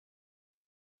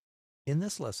In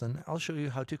this lesson, I'll show you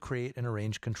how to create and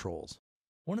arrange controls.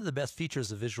 One of the best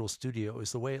features of Visual Studio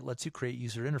is the way it lets you create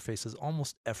user interfaces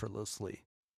almost effortlessly.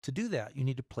 To do that, you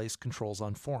need to place controls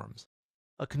on forms.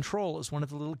 A control is one of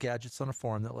the little gadgets on a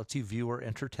form that lets you view or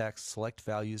enter text, select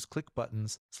values, click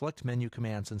buttons, select menu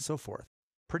commands, and so forth.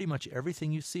 Pretty much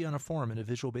everything you see on a form in a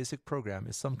Visual Basic program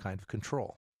is some kind of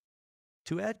control.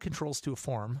 To add controls to a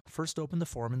form, first open the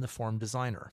form in the Form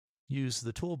Designer. Use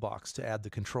the toolbox to add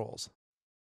the controls.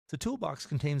 The toolbox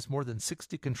contains more than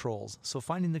 60 controls, so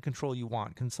finding the control you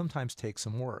want can sometimes take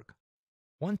some work.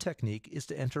 One technique is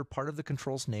to enter part of the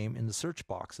control's name in the search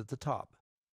box at the top.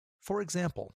 For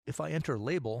example, if I enter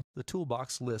Label, the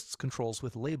toolbox lists controls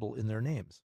with label in their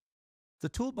names. The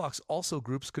toolbox also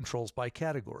groups controls by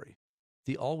category.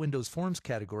 The All Windows Forms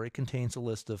category contains a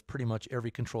list of pretty much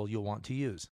every control you'll want to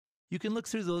use. You can look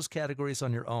through those categories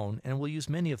on your own, and we'll use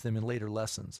many of them in later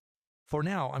lessons. For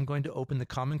now, I'm going to open the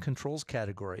Common Controls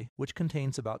category, which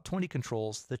contains about 20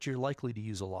 controls that you're likely to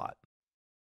use a lot.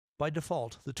 By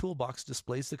default, the toolbox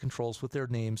displays the controls with their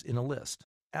names in a list.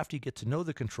 After you get to know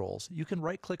the controls, you can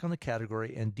right-click on the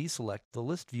category and deselect the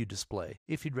List View display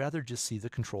if you'd rather just see the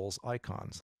controls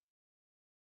icons.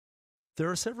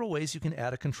 There are several ways you can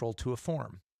add a control to a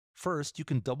form. First, you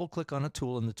can double-click on a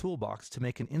tool in the toolbox to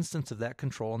make an instance of that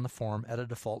control on the form at a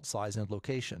default size and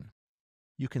location.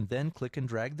 You can then click and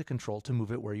drag the control to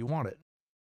move it where you want it.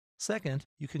 Second,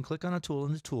 you can click on a tool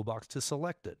in the toolbox to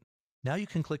select it. Now you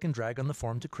can click and drag on the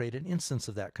form to create an instance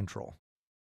of that control.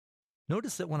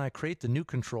 Notice that when I create the new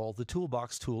control, the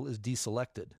toolbox tool is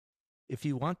deselected. If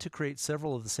you want to create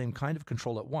several of the same kind of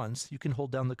control at once, you can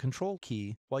hold down the Control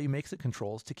key while you make the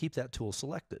controls to keep that tool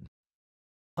selected.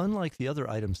 Unlike the other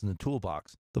items in the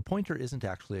toolbox, the pointer isn't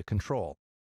actually a control.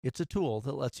 It's a tool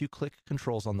that lets you click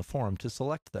controls on the form to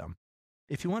select them.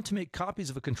 If you want to make copies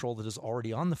of a control that is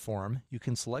already on the form, you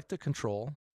can select a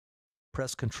control,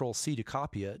 press Ctrl-C to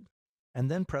copy it, and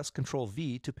then press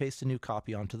Ctrl-V to paste a new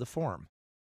copy onto the form.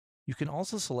 You can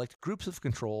also select groups of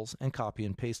controls and copy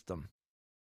and paste them.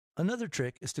 Another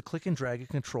trick is to click and drag a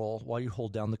control while you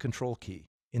hold down the Control key.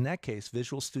 In that case,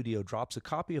 Visual Studio drops a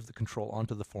copy of the control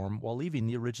onto the form while leaving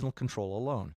the original control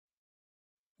alone.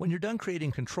 When you're done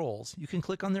creating controls, you can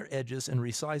click on their edges and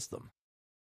resize them.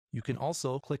 You can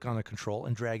also click on a control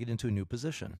and drag it into a new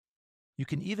position. You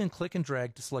can even click and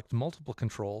drag to select multiple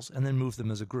controls and then move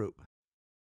them as a group.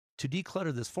 To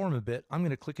declutter this form a bit, I'm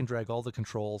going to click and drag all the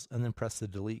controls and then press the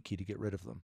Delete key to get rid of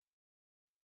them.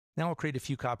 Now I'll create a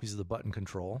few copies of the button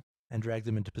control and drag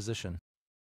them into position.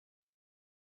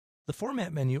 The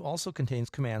Format menu also contains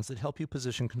commands that help you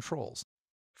position controls.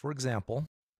 For example,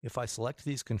 if I select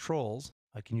these controls,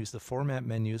 I can use the Format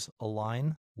menu's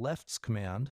Align Lefts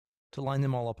command to line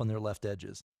them all up on their left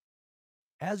edges.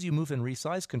 As you move and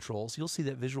resize controls, you'll see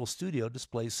that Visual Studio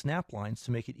displays snap lines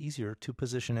to make it easier to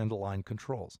position and align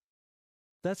controls.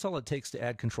 That's all it takes to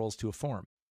add controls to a form.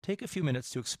 Take a few minutes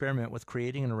to experiment with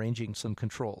creating and arranging some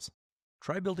controls.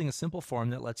 Try building a simple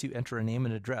form that lets you enter a name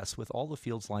and address with all the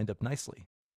fields lined up nicely.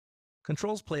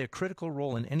 Controls play a critical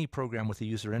role in any program with a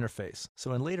user interface,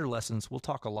 so in later lessons we'll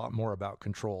talk a lot more about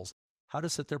controls, how to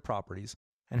set their properties,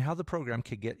 and how the program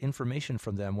can get information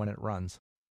from them when it runs.